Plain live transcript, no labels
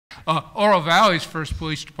Oro Valley's first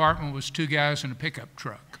police department was 2 guys in a pickup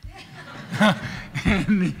truck.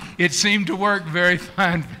 And it seemed to work very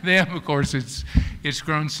fine for them. Of course, it's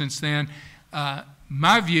grown since then.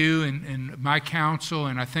 My view and my council,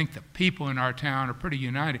 and I think the people in our town are pretty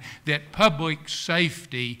united, that public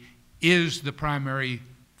safety is the primary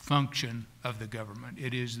function of the government.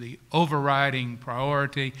 It is the overriding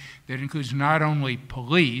priority that includes not only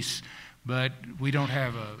police, but we don't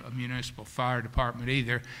have a municipal fire department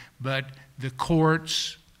either, but the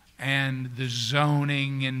courts and the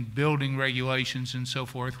zoning and building regulations and so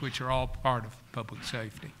forth, which are all part of public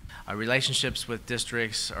safety. Our relationships with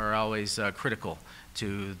districts are always critical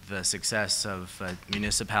to the success of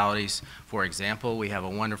municipalities. For example, we have a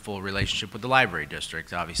wonderful relationship with the library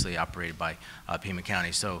district, obviously operated by Pima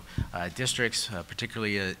County. So districts,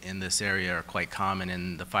 particularly in this area, are quite common,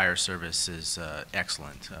 and the fire service is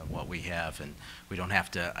excellent, what we have. And we don't have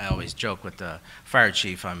to, I always joke with the fire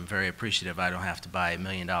chief, I'm very appreciative I don't have to buy $1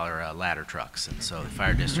 million ladder trucks, and so the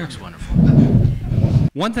fire district's wonderful.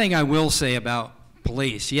 One thing I will say about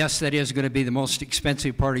police, yes, that is going to be the most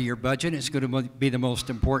expensive part of your budget. It's going to be the most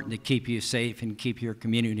important to keep you safe and keep your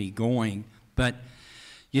community going. But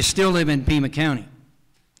you still live in Pima County.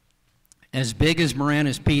 As big as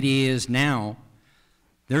Marana's PD is now,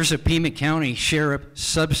 there's a Pima County Sheriff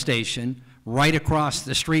substation right across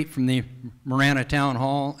the street from the Marana Town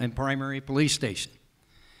Hall and primary police station.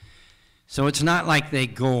 So it's not like they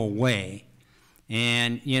go away.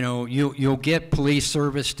 And, you know, you'll get police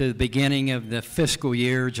service to the beginning of the fiscal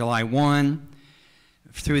year, July 1,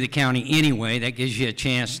 through the county anyway. That gives you a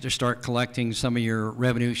chance to start collecting some of your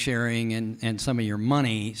revenue sharing and some of your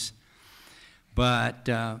monies. But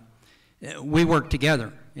we work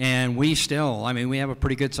together. And we still, I mean, we have a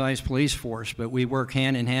pretty good-sized police force, but we work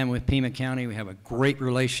hand in hand with Pima County. We have a great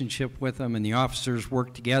relationship with them, and the officers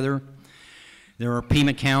work together. There are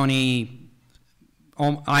Pima County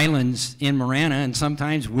islands in Marana, and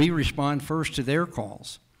sometimes we respond first to their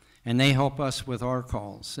calls, and they help us with our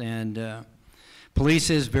calls. And police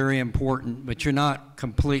is very important, but you're not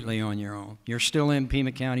completely on your own. You're still in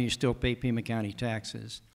Pima County. You still pay Pima County taxes.